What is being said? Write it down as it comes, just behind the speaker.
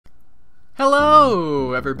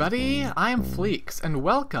Hello, everybody! I'm Fleex, and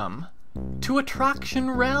welcome to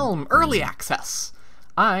Atroxian Realm Early Access!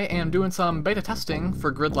 I am doing some beta testing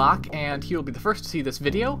for Gridlock, and he will be the first to see this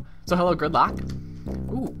video. So hello, Gridlock.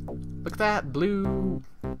 Ooh, look at that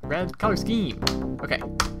blue-red color scheme. Okay,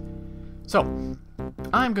 so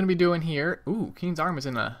I'm going to be doing here... Ooh, Keen's arm is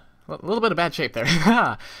in a little bit of bad shape there.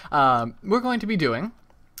 We're going to be doing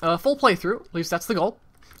a full playthrough, at least that's the goal.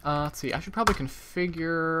 Let's see, I should probably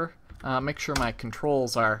configure... make sure my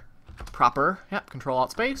controls are proper. Yep, control alt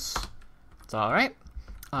space. It's alright.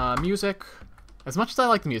 Music. As much as I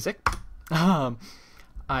like the music,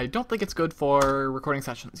 I don't think it's good for recording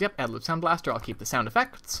sessions. Yep, add loop sound blaster. I'll keep the sound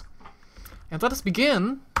effects. And let us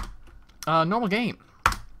begin. Normal game.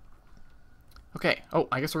 Okay. Oh,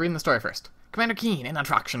 I guess we're reading the story first. Commander Keen in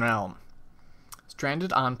Atroxian Realm.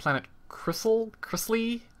 Stranded on planet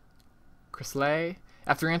Chrysley.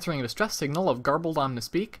 After answering a distress signal of garbled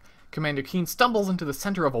omnispeak, Commander Keen stumbles into the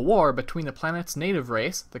center of a war between the planet's native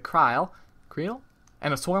race, the Creel,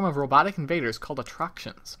 and a swarm of robotic invaders called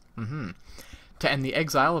Atroxians. To end the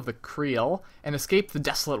exile of the Creel and escape the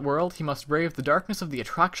desolate world, he must brave the darkness of the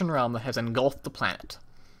Atroxian Realm that has engulfed the planet.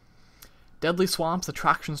 Deadly swamps,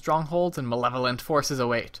 Atroxian strongholds, and malevolent forces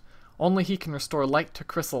await. Only he can restore light to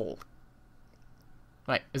Chryssel.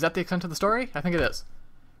 Wait, is that the extent of the story? I think it is.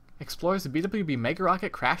 Explores the BWB Mega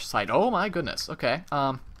Rocket crash site. Oh my goodness. Okay.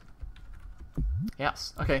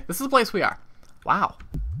 Yes. Okay, this is the place we are. Wow.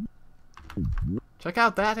 Check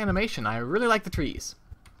out that animation. I really like the trees.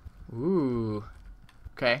 Ooh.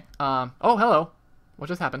 Okay. Oh, hello. What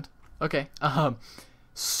just happened? Okay.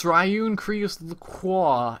 Sryun Krius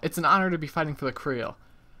Lquaw. It's an honor to be fighting for the Creel.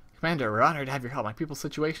 Commander, we're honored to have your help. My people's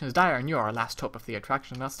situation is dire, and you are our last hope. If the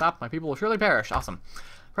Atroxians not stop, my people will surely perish. Awesome.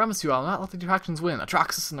 Promise you I'll not let the Atroxians win.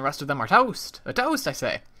 Atroxus and the rest of them are toast. A toast, I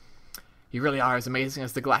say. You really are as amazing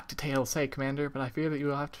as the galactic tales say, Commander, but I fear that you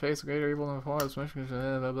will have to face a greater evil than before.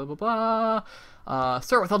 Blah, blah, blah, blah.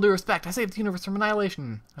 Sir, with all due respect, I saved the universe from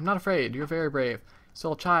annihilation. I'm not afraid. You're very brave.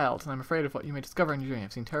 Still a child, and I'm afraid of what you may discover in your journey.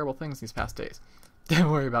 I've seen terrible things these past days. Don't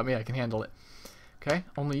worry about me. I can handle it. Okay,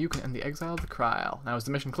 only you can end the exile of the Creel. Now, is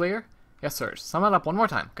the mission clear? Yes, sir. Sum it up one more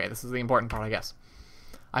time. Okay, this is the important part, I guess.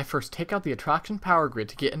 I first take out the Atroxian power grid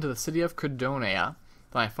to get into the city of Credonia.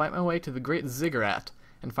 Then I fight my way to the Great Ziggurat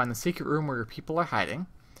and find the secret room where your people are hiding.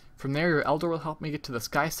 From there, your elder will help me get to the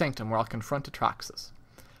Sky Sanctum where I'll confront Atroxus.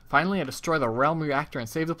 Finally, I destroy the Realm Reactor and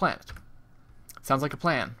save the planet. Sounds like a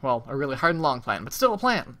plan. Well, a really hard and long plan, but still a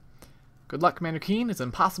plan. Good luck, Commander Keen. It's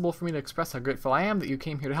impossible for me to express how grateful I am that you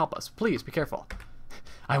came here to help us. Please, be careful.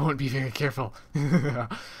 I won't be very careful.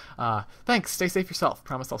 Thanks. Stay safe yourself.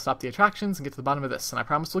 Promise I'll stop the Atroxians and get to the bottom of this. And I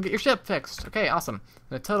promise we'll get your ship fixed. Okay, awesome.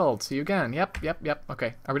 Settled. See you again. Yep.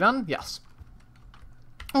 Okay. Are we done? Yes.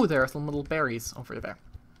 Oh, there are some little berries over there.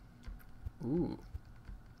 Ooh.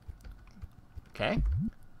 Okay.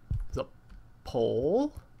 There's a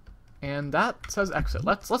pole. And that says exit.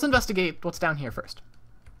 Let's investigate what's down here first.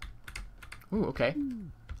 Ooh, okay.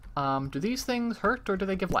 Do these things hurt or do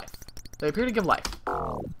they give life? They appear to give life.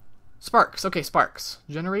 Sparks. Okay, sparks.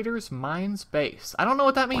 Generators, mines, base. I don't know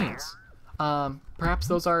what that means. Perhaps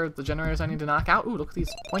those are the generators I need to knock out. Ooh, look at these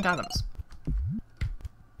point items.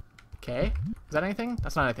 Okay. Is that anything?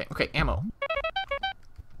 That's not anything. Okay, ammo.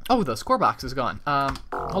 Oh, the score box is gone.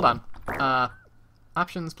 Hold on.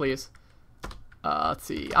 Options, please. Let's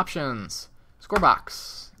see. Options. Score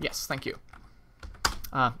box. Yes, thank you.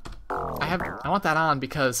 I want that on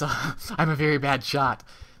because I'm a very bad shot.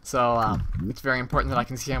 So, it's very important that I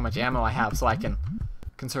can see how much ammo I have so I can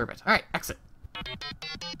conserve it. Alright, exit.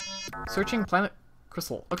 Searching planet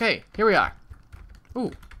Crystal. Okay, here we are.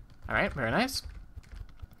 Ooh. Alright, very nice.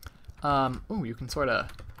 Ooh, you can sort of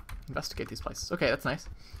investigate these places. Okay, that's nice.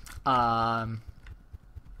 Right.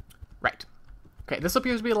 Okay, this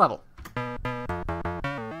appears to be a level.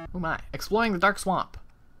 Oh my. Exploring the Dark Swamp.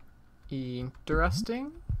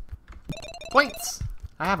 Interesting. Points!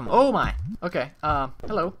 I have them. Oh my. Okay,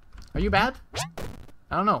 hello. Are you bad?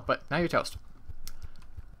 I don't know, but now you're toast.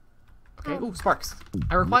 Okay, ooh, sparks.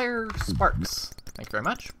 I require sparks. Thank you very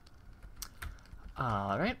much.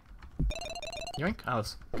 Alright. Yoink. I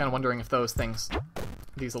was kind of wondering if those things,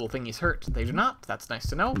 these little thingies hurt. They do not. That's nice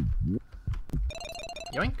to know.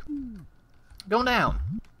 Yoink. Going down.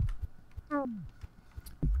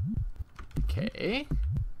 Okay.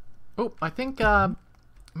 Oh, I think, I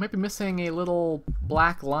might be missing a little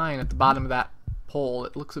black line at the bottom of that pole.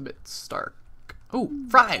 It looks a bit stark. Oh,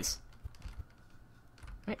 fries!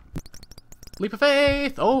 Right. Leap of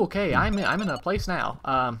faith! Oh, okay, I'm in a place now.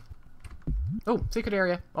 Oh, secret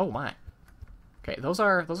area. Oh my. Okay, those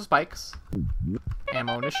are spikes.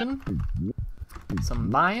 Ammunition. Some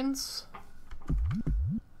mines.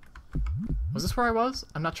 Was this where I was?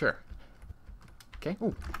 I'm not sure. Okay.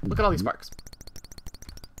 Ooh, look at all these sparks.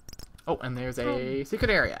 Oh, and there's a secret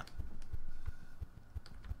area.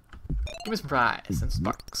 Give me some fries and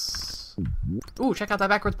sparks. Ooh, check out that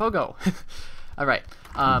backwards pogo. Alright,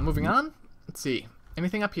 moving on. Let's see.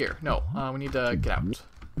 Anything up here? No, we need to get out.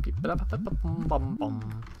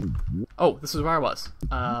 Oh, this is where I was.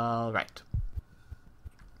 Right.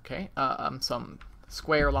 Okay, some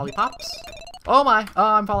square lollipops. Oh my!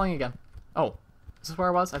 I'm falling again. Oh, is this where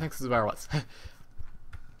I was? I think this is where I was.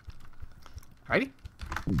 Alrighty.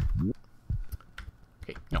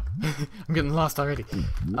 Okay, no. I'm getting lost already.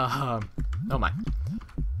 Oh my.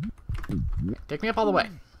 Take me up all the way.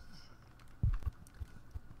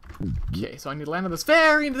 Okay, so I need to land on this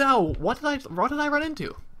very... No! What did I run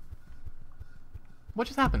into? What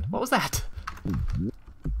just happened? What was that?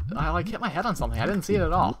 I like hit my head on something. I didn't see it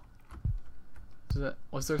at all.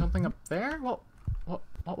 Was there something up there? What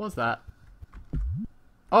was that?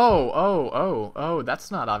 Oh,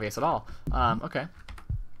 that's not obvious at all. Okay.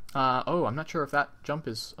 Oh, I'm not sure if that jump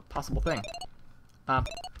is a possible thing.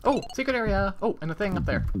 Oh, secret area! Oh, and a thing up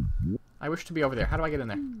there. I wish to be over there. How do I get in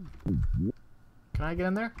there? Can I get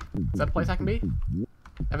in there? Is that a place I can be?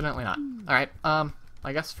 Evidently not. Alright,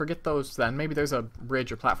 I guess forget those then. Maybe there's a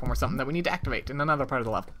bridge or platform or something that we need to activate in another part of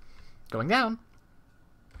the level. Going down.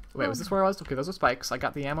 Wait, was this where I was? Okay, those are spikes. I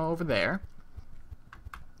got the ammo over there.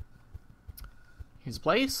 Here's a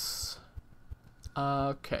place.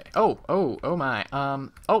 Okay. Oh my.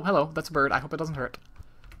 Oh, hello. That's a bird. I hope it doesn't hurt.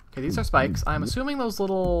 Okay, these are spikes. I'm assuming those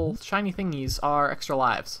little shiny thingies are extra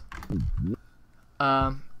lives.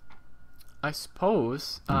 I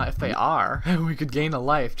suppose, if they are, we could gain a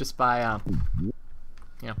life just by, you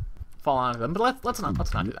know, fall onto them. But let's not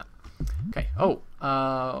do that. Okay. Oh,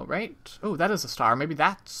 right. Oh, that is a star. Maybe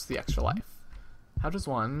that's the extra life. How does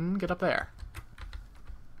one get up there?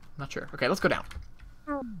 Not sure. Okay, let's go down.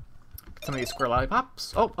 Get some of these square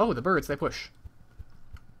lollipops. Oh, the birds, they push.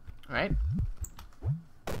 Alright.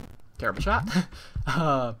 Terrible shot.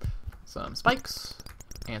 Some spikes.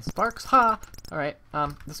 And sparks. Ha! Alright,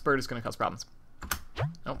 this bird is gonna cause problems.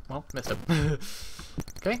 Oh, well, missed him.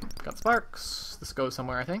 Okay, got sparks. This goes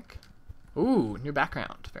somewhere, I think. Ooh, new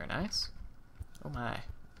background. Very nice. Oh my.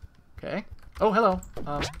 Okay. Oh, hello.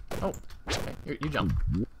 Oh, okay, you jump.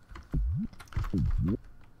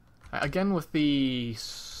 Again, with the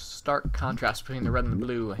stark contrast between the red and the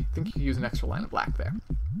blue, I think you can use an extra line of black there.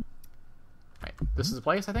 Right, this is a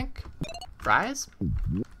place, I think. Fries.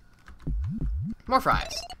 More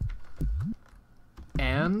fries.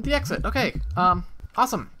 And the exit. Okay,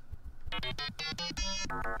 awesome.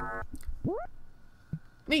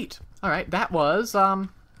 Neat. Alright, that was, I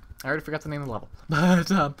already forgot the name of the level.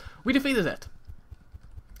 But, we defeated it.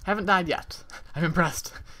 Haven't died yet. I'm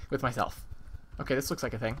impressed with myself. Okay, this looks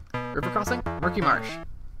like a thing. River crossing? Murky Marsh.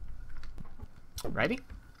 Righty.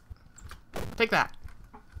 Take that.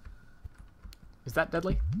 Is that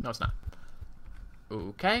deadly? No, it's not.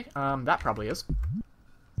 Okay, that probably is.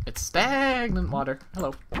 It's stagnant water.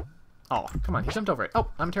 Hello. Oh, come on, he jumped over it. Oh,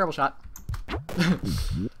 I'm a terrible shot.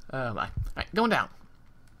 Oh my. Alright, going down.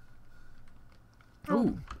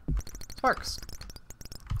 Ooh. Sparks.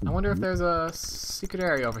 I wonder if there's a secret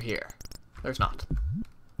area over here. There's not.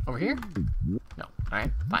 Over here? No.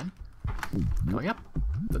 Alright, fine. Going up.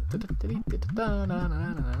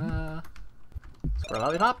 Squirrel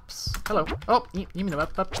lollipops. Hello. Oh, you mean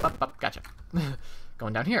up. Gotcha.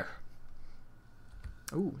 Going down here.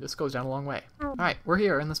 Ooh, this goes down a long way. Alright, we're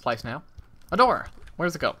here in this place now. A door! Where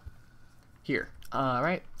does it go? Here.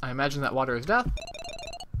 Alright, I imagine that water is death.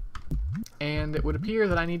 And it would appear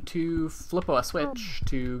that I need to flip a switch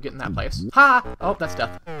to get in that place. Ha! Oh, that's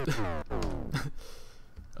death.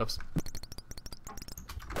 Oops.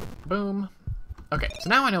 Boom. Okay, so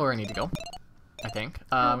now I know where I need to go. I think.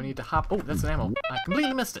 We need to hop... Oh, that's an ammo. I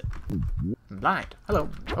completely missed it. I'm blind. Hello.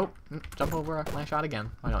 Oh, jump over my shot again.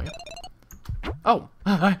 Why don't you? Oh!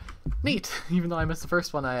 Neat! Even though I missed the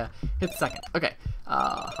first one, I hit the second. Okay.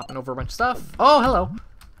 Hopping over a bunch of stuff. Oh, hello!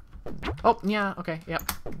 Oh, yeah, okay, yep.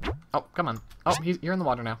 Oh, come on. Oh, you're in the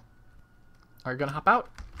water now. Are you gonna hop out?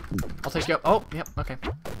 I'll take you up. Oh, yep, okay.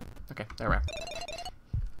 Okay, there we are.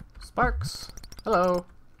 Sparks. Hello.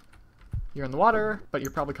 You're in the water, but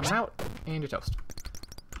you're probably coming out, and you're toast.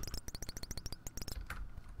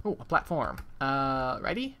 Oh, a platform.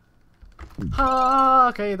 Ready? Ah,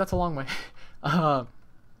 okay, that's a long way. Come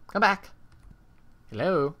back.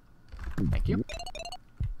 Hello. Thank you.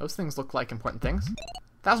 Those things look like important things.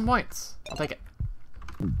 1,000 points. I'll take it.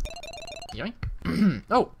 Yoink.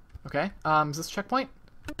 Oh, okay. Is this a checkpoint?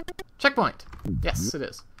 Checkpoint. Yes, it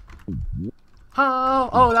is.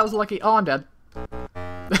 Oh, that was lucky. Oh, I'm dead.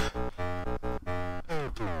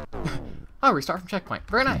 Oh, restart from checkpoint.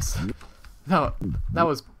 Very nice. No, that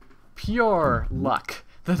was pure luck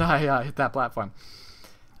that I hit that platform.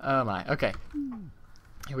 Oh my. Okay.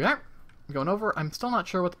 Here we are. We're going over. I'm still not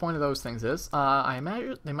sure what the point of those things is. I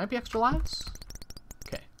imagine they might be extra lives.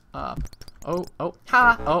 Okay. Oh,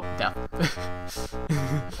 death.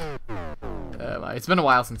 It's been a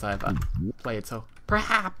while since I've played, so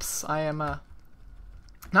perhaps I am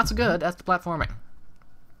not so good at the platforming.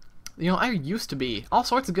 You know, I used to be all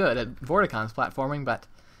sorts of good at Vorticon's platforming, but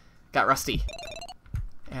got rusty.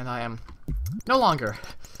 And I am no longer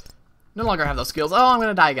have those skills. Oh, I'm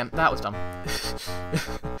gonna die again. That was dumb.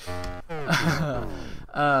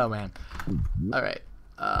 Oh, man. Alright.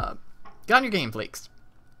 Get on your game, Fleex.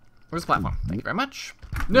 Where's the platform? Thank you very much.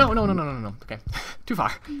 No. Okay. Too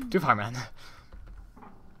far, man.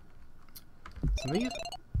 Some of these.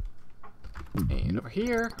 And over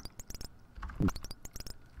here.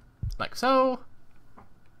 Like so.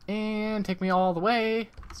 And take me all the way.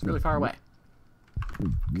 It's really far away.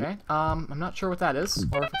 Okay. I'm not sure what that is,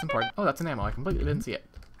 or if it's important. Oh, that's an ammo. I completely didn't see it.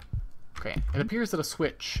 Okay. It appears that a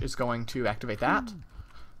switch is going to activate that.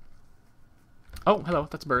 Oh, hello.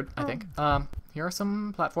 That's a bird, I think. Here are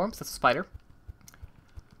some platforms. That's a spider.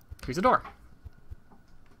 Here's a door.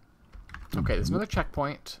 Okay, there's another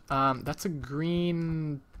checkpoint. That's a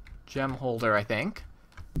green gem holder, I think.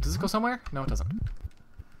 Does this go somewhere? No, it doesn't.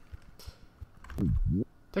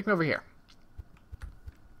 Take me over here.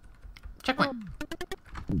 Checkpoint.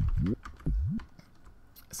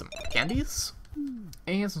 Some candies.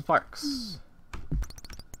 And some sparks.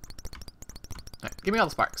 Alright, give me all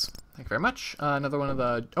the sparks. Thank you very much. Another one of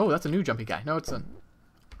the... Oh, that's a new jumpy guy. No, it's a...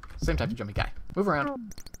 Same type of jumpy guy. Move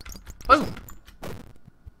around. Boom!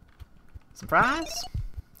 Some fries?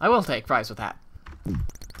 I will take fries with that.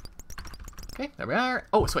 Okay, there we are.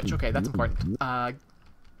 Oh, a switch. Okay, that's important.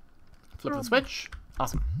 Flip the switch.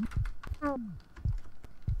 Awesome.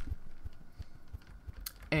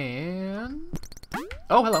 And...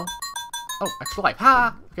 Oh, hello. Oh, extra life.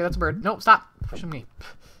 Ha! Okay, that's a bird. No, stop pushing me.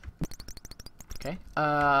 Okay,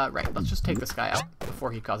 right. Let's just take this guy out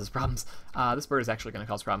before he causes problems. This bird is actually going to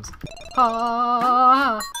cause problems.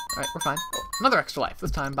 Ha! Alright, we're fine. Oh, another extra life,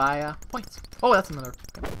 this time by, points. Oh, that's another...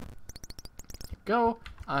 Okay. Here we go.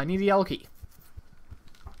 I need a yellow key.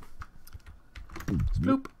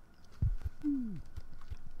 Bloop.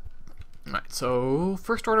 Alright, so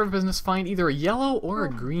first order of business, find either a yellow or a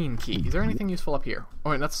green key. Is there anything useful up here?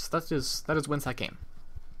 Oh, that is wins that game.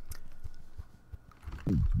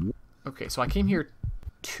 Okay, so I came here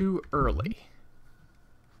too early.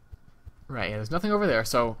 Right, yeah, there's nothing over there,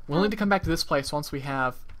 so we'll need to come back to this place once we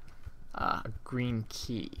have a green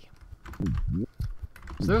key.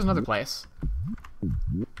 So there's another place.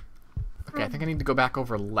 Okay, I think I need to go back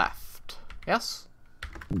over left. Yes?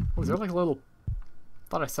 Oh, is there like a little...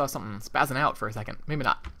 Thought I saw something spazzing out for a second. Maybe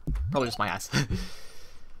not. Probably just my eyes.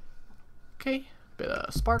 Okay, bit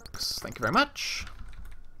of sparks. Thank you very much.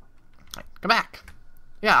 Right, come back.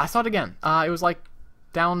 Yeah, I saw it again. It was like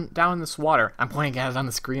down in this water. I'm pointing at it on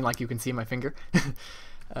the screen like you can see my finger.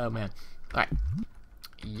 Oh man. Alright.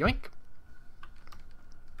 Yoink.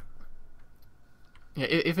 Yeah,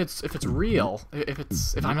 if it's real,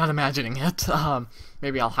 if I'm not imagining it,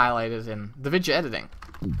 maybe I'll highlight it in the video editing.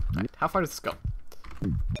 Alright, how far does this go?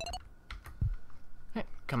 Okay,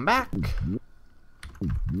 come back.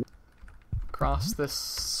 Across this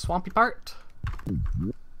swampy part.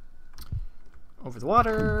 Over the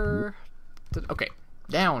water. Okay,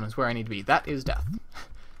 down is where I need to be. That is death.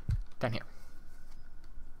 Down here.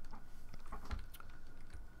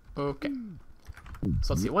 Okay.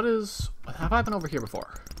 So let's see, what have I been over here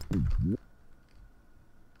before?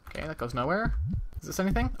 Okay, that goes nowhere. Is this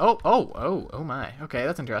anything? Oh my. Okay,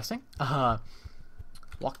 that's interesting.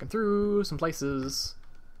 Walking through some places.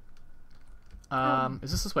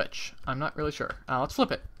 Is this a switch? I'm not really sure. Let's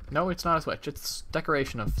flip it. No, it's not a switch. It's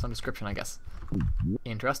decoration of some description, I guess.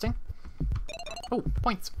 Interesting. Oh,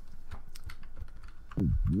 points.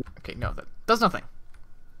 Okay, no, that does nothing.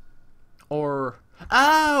 Or...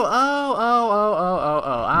 Oh,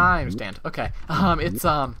 I understand. Okay. That's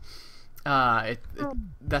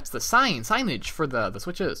the signage for the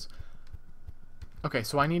switches. Okay,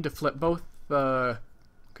 so I need to flip both the...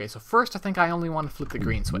 Okay, so first I think I only want to flip the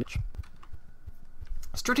green switch.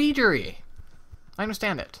 Strategery! I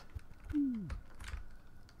understand it.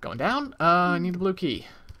 Going down? I need the blue key.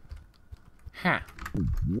 Huh.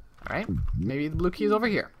 Alright, maybe the blue key is over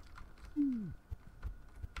here.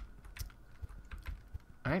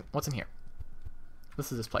 Alright, what's in here?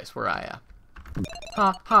 This is this place where I,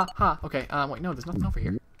 Okay, wait, no, there's nothing over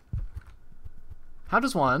here. How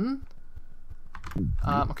does one...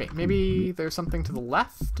 okay, maybe there's something to the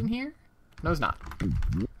left in here? No, it's not.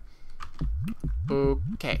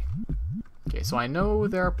 Okay. Okay, so I know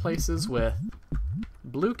there are places with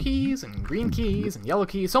blue keys and green keys and yellow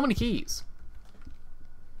keys. So many keys.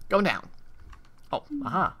 Going down. Oh,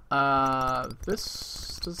 aha.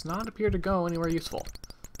 This does not appear to go anywhere useful.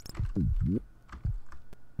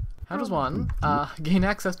 How does one gain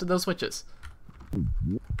access to those switches?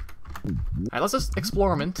 Alright, let's just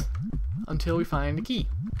explorement until we find a key.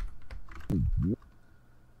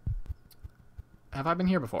 Have I been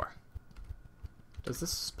here before? Does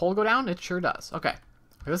this pole go down? It sure does. Okay.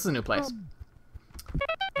 This is a new place.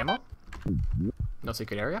 Ammo. No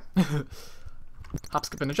secret area. Hop,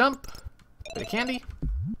 skip, and a jump. Bit of candy.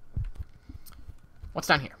 What's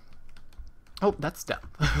down here? Oh, that's stuff.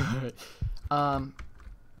 Huh.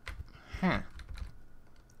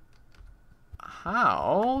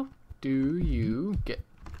 How do you get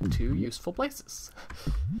to useful places?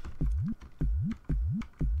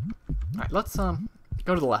 Alright, let's go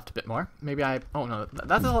to the left a bit more. Maybe I... Oh, no,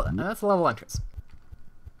 that's a level entrance.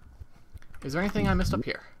 Is there anything I missed up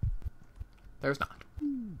here? There's not.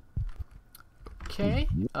 Okay,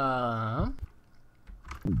 alright,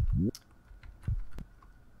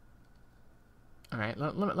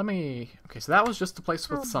 let me... Okay, so that was just a place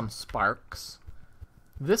with some sparks.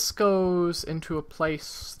 This goes into a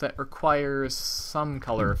place that requires some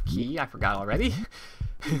color of key. I forgot already.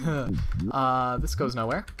 This goes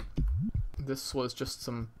nowhere. This was just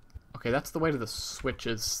some... Okay, that's the way to the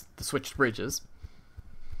switches, the switched bridges.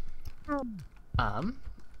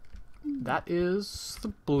 That is the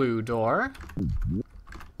blue door.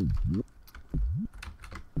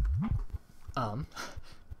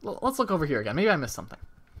 Let's look over here again. Maybe I missed something.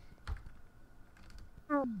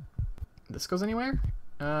 This goes anywhere?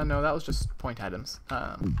 No, that was just point items.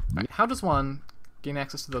 Right, how does one gain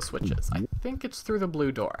access to those switches? I think it's through the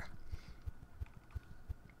blue door.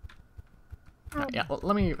 Yeah,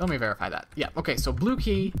 let me verify that. Yeah, okay, so blue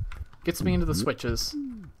key gets me into the switches,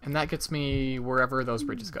 and that gets me wherever those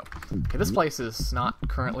bridges go. Okay, this place is not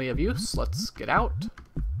currently of use. Let's get out.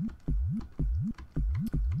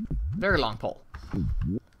 Very long pole.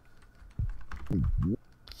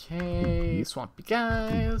 Okay, swampy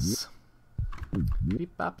guys.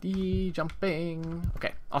 Beep bop dee, jumping.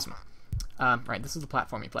 Okay, awesome. Right, this is the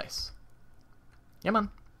platformy place. Yeah, man.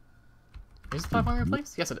 Is the platformy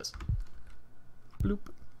place? Yes, it is. Bloop.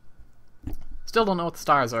 Still don't know what the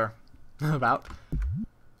stars are about.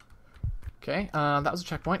 Okay, that was a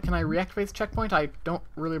checkpoint. Can I reactivate the checkpoint? I don't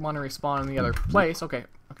really want to respawn in the other place. Okay,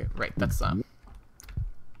 okay, right, that's,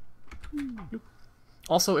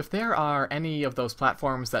 Also, if there are any of those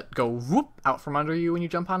platforms that go whoop out from under you when you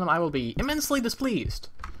jump on them, I will be immensely displeased.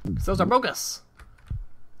 Because those are bogus.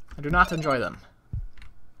 I do not enjoy them.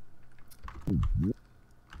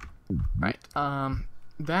 Right,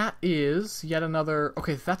 that is yet another...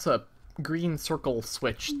 Okay, that's a green circle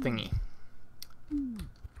switch thingy.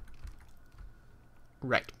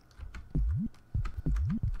 Right.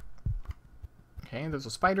 Okay, there's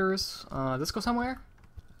the spiders. This go somewhere?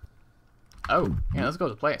 Oh, yeah, let's go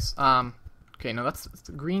to the place. Okay, no, that's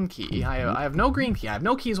the green key. I have no green key. I have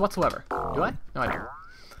no keys whatsoever. Do I? No, I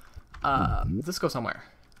don't. This go somewhere.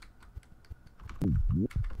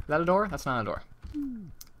 Is that a door? That's not a door.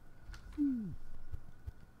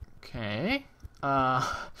 Okay.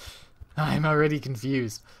 I'm already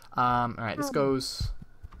confused. Alright, this goes...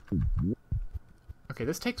 Okay,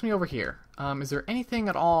 this takes me over here. Is there anything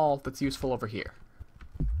at all that's useful over here?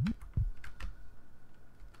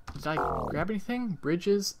 Did I grab anything?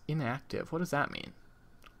 Bridges inactive. What does that mean?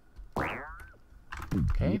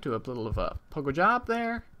 Okay, do a little of a pogo job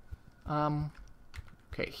there.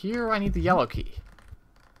 Okay, here I need the yellow key.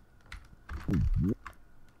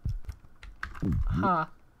 Huh.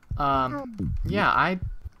 Yeah,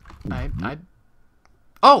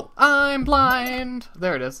 Oh, I'm blind!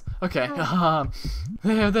 There it is. Okay.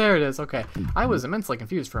 There it is. Okay. I was immensely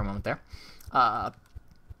confused for a moment there.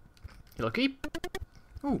 Yellow key.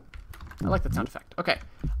 Ooh, I like that sound effect. Okay.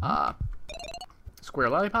 Square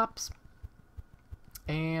lollipops.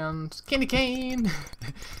 And candy cane!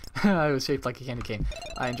 I was shaped like a candy cane.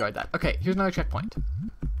 I enjoyed that. Okay, here's another checkpoint.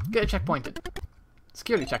 Get it checkpointed.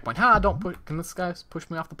 Security checkpoint. Ha, don't push. Can this guy push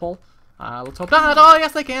me off the pole? Let's hope not. Oh,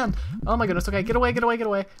 yes, I can. Oh my goodness. Okay, get away, get away, get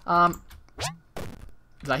away.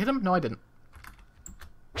 Did I hit him? No, I didn't.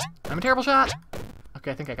 I'm a terrible shot.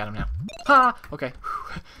 Okay, I think I got him now. Ha! Okay.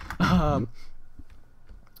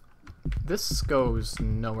 This goes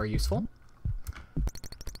nowhere useful.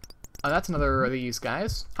 That's another of these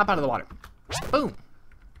guys. Hop out of the water. Boom.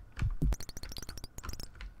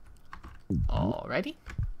 Alrighty.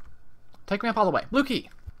 Take me up all the way. Blue key.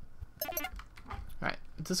 Alright.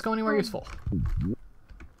 Does this go anywhere useful?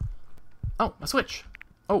 Oh, a switch.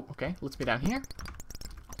 Oh, okay. Let's be down here.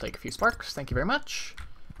 I'll take a few sparks. Thank you very much.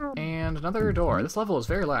 And another door. This level is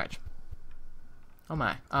very large. Oh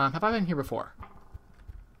my. Have I been here before?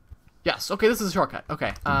 Yes. Okay, this is a shortcut.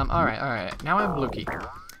 Okay. Alright. Now I have a blue key.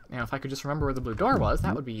 Now, if I could just remember where the blue door was,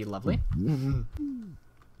 that would be lovely.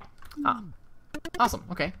 Ah. Awesome.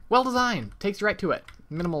 Okay. Well designed. Takes you right to it.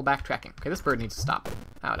 Minimal backtracking. Okay, this bird needs to stop.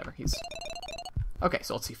 Ah, whatever. He's... Okay,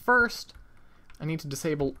 so let's see. First, I need to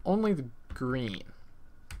disable only the green.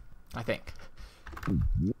 I think.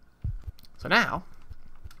 So now...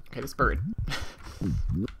 Okay, this bird.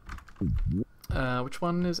 Which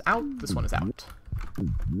one is out? This one is out.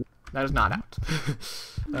 That is not out.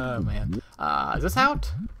 Oh, man. Is this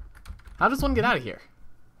out? How does one get out of here?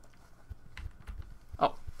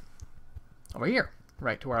 Oh. Over here.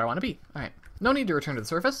 Right to where I want to be. Alright. No need to return to the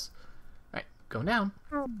surface. Alright, going down.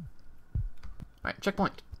 Alright,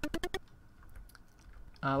 checkpoint.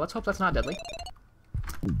 Let's hope that's not deadly.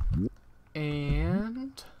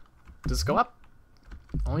 And... Does this go up?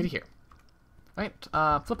 Only to here. Right,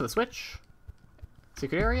 flip of the switch.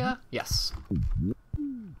 Secret area? Yes.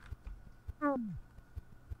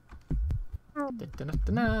 Oh,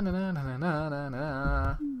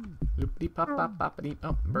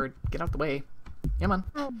 bird, get out the way. Come on.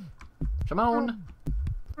 Shimon!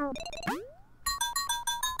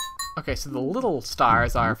 Okay, so the little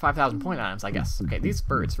stars are 5,000 point items, I guess. Okay, these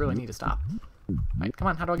birds really need to stop. Alright, come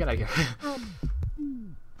on, how do I get out of here?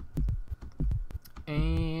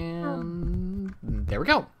 And... there we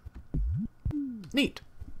go. Neat.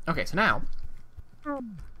 Okay, so now...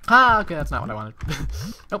 Ah, okay, that's not what I wanted.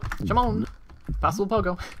 Nope, Shimon! Possible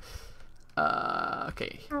pogo.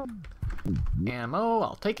 Okay. Ammo,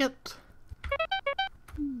 I'll take it.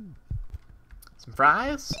 Some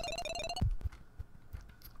fries.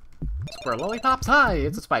 Square lollipops. Hi,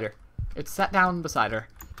 it's a spider. It sat down beside her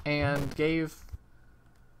and gave...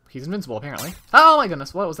 He's invincible, apparently. Oh my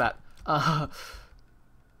goodness, what was that?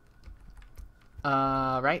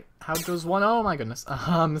 Right? How does one... Oh my goodness.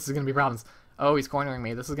 This is gonna be problems. Oh, he's cornering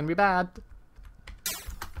me. This is gonna be bad.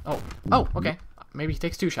 Oh, okay. Maybe he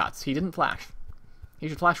takes 2 shots. He didn't flash. He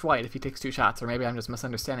should flash white if he takes 2 shots, or maybe I'm just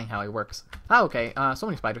misunderstanding how he works. Oh, okay. So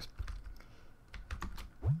many spiders.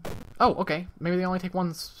 Oh, okay. Maybe they only take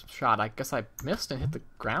 1 shot. I guess I missed and hit the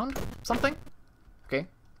ground? Something? Okay.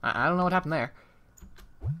 I don't know what happened there.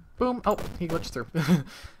 Boom. Oh, he glitched through.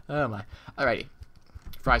 Oh my. Alrighty.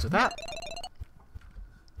 Fries with that.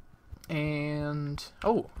 And...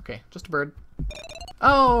 Oh, okay. Just a bird.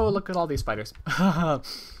 Oh, look at all these spiders. Alright,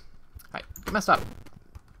 get messed up.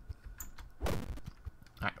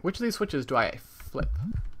 Alright, which of these switches do I flip?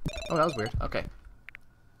 Oh, that was weird. Okay.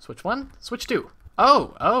 Switch 1, switch 2.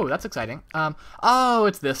 Oh, that's exciting. Oh,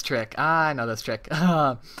 it's this trick. I know this trick.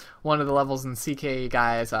 One of the levels in CK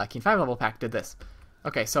Guy's Keen 5 level pack did this.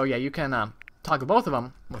 Okay, so yeah, you can toggle both of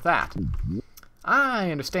them with that.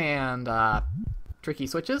 I understand tricky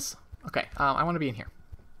switches. Okay, I want to be in here.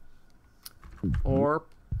 Or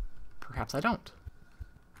perhaps I don't.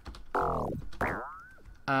 No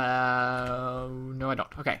I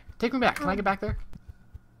don't. Okay, take me back. Can I get back there?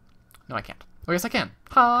 No, I can't. Oh, yes I can.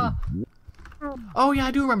 Ha! Oh yeah,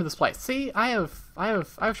 I do remember this place. See, I have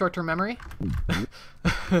short-term memory.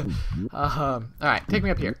 All right, take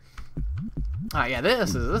me up here. Yeah,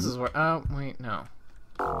 this is where. Oh wait, no.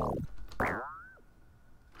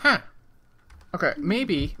 Huh. Okay,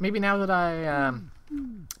 maybe now that I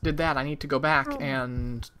did that, I need to go back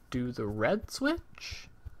and do the red switch.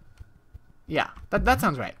 Yeah, that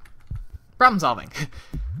sounds right. Problem solving.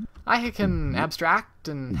 I can abstract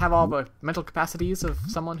and have all the mental capacities of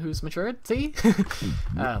someone who's matured, see?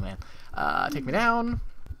 Oh, man. Take me down.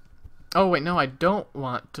 Oh, wait, no, I don't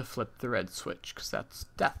want to flip the red switch, because that's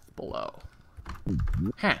death below.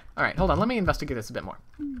 Huh. Alright, hold on, let me investigate this a bit more.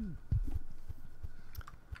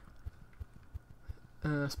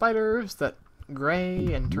 Spiders that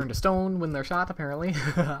gray and turn to stone when they're shot, apparently.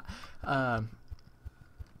 Alrighty.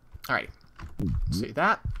 See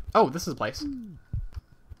that? Oh, this is a place.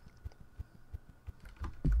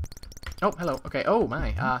 Oh, hello. Okay. Oh,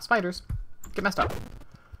 my. Spiders. Get messed up.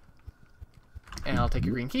 And I'll take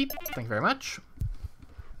your green key. Thank you very much.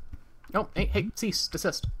 Oh, hey, cease.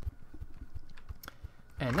 Desist.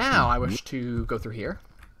 And now I wish to go through here.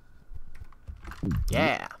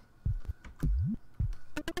 Yeah.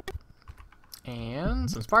 And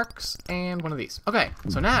some sparks, and one of these. Okay,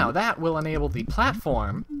 so now that will enable the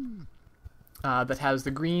platform that has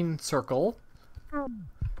the green circle.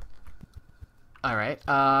 Alright,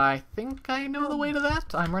 I think I know the way to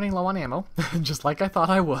that. I'm running low on ammo, just like I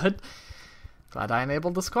thought I would. Glad I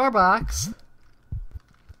enabled the score box.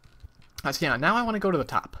 So yeah, now I want to go to the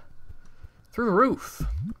top. Through the roof.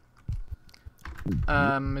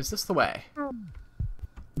 Is this the way?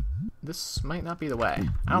 This might not be the way.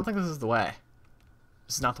 I don't think this is the way.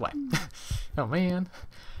 This is not the way. Oh man.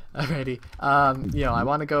 Alrighty. You know, I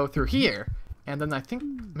want to go through here, and then I think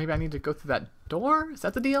maybe I need to go through that door? Is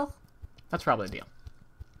that the deal? That's probably the deal.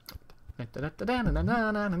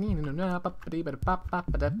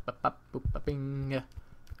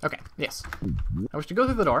 Okay, yes. I wish to go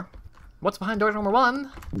through the door. What's behind door number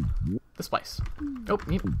 1? This place. Oh,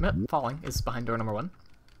 falling is behind door number 1.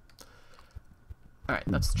 Alright,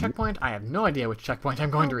 that's the checkpoint. I have no idea which checkpoint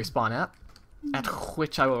I'm going to respawn at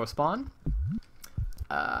which I will respawn.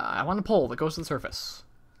 I want a pole that goes to the surface.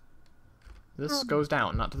 This goes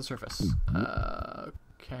down, not to the surface.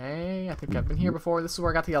 Okay, I think I've been here before. This is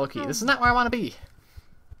where I got the yellow key. This is not where I want to be.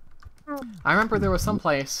 I remember there was some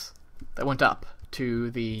place that went up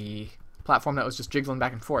to the platform that was just jiggling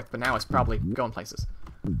back and forth, but now it's probably going places.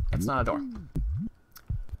 It's not a door.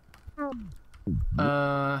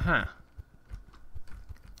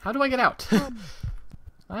 How do I get out?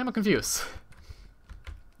 I'm confused.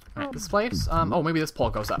 Alright, this place. Oh, maybe this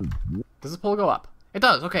pole goes up. Does this pole go up? It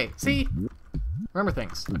does, okay. See? Remember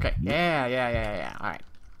things. Okay, yeah. Alright.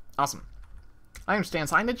 Awesome. I understand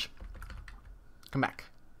signage. Come back.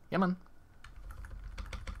 Yeah, man.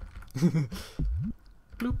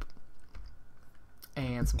 Bloop.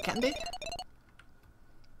 And some candy.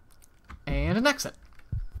 And an exit.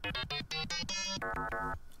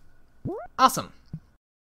 Awesome.